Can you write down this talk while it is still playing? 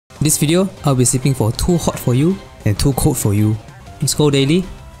This video, I'll be sleeping for 2 hot for you and 2 cold for you. Let's go daily.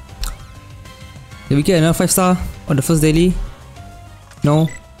 Did we get another 5 star on the first daily? No.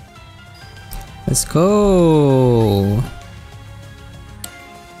 Let's go.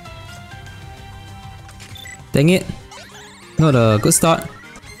 Dang it. Not a good start.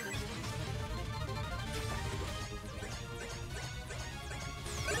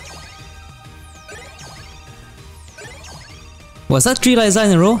 Was that 3 Liza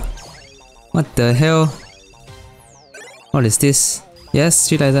in a row? What the hell? What is this? Yes,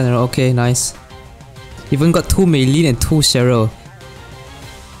 3 Liza in a row. Okay, nice. Even got 2 Maylene and 2 Cheryl.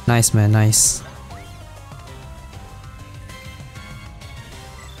 Nice man, nice.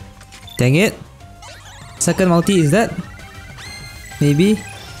 Dang it. Second multi, is that? Maybe?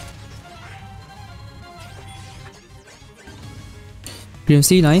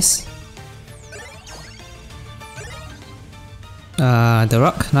 Grimsey, nice. The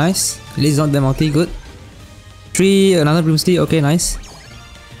rock, nice. At least not the multi, good. 3, another Brimstone, okay, nice.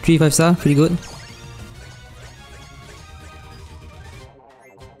 3 5 star, pretty good.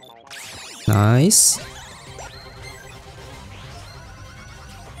 Nice.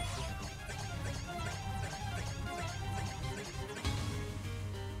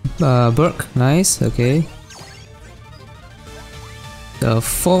 Burke, nice, okay. The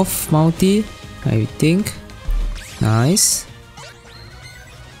 4th multi, I think. Nice.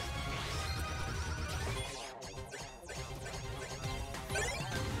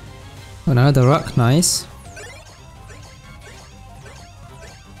 Another rock, nice.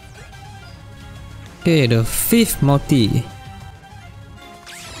 Okay, the 5th multi.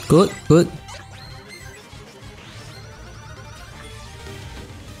 Good, good.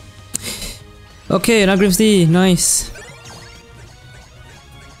 Okay, another Grimsty, nice.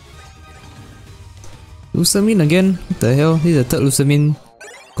 Lusamine again? What the hell? This is the 3rd Lusamine.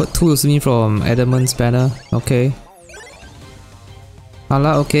 Got 2 Lusamine from Adamant's banner. Okay.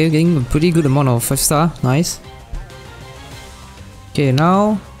 Hala, okay, getting a pretty good amount of 5 star. Nice. Okay,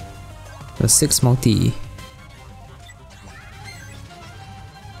 now the 6th multi.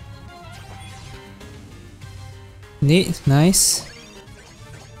 Neat, nice.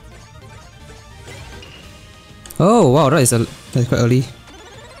 Oh wow, that's quite early.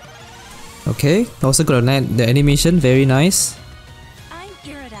 Okay, also got the animation, very nice. I'm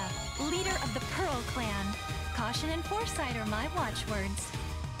Irida, leader of the Pearl clan. Caution and foresight are my watchwords.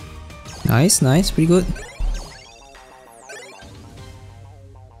 Nice, nice, pretty good.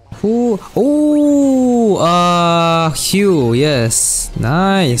 Who? Oh, Hugh, yes.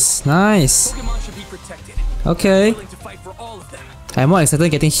 Nice, nice. Okay. I'm more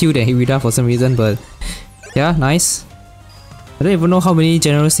excited getting Hugh than Irida for some reason, but yeah, nice. I don't even know how many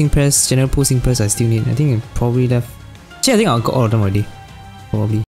general pool sync press I still need. I think I probably left. Actually, I think I got all of them already. Probably.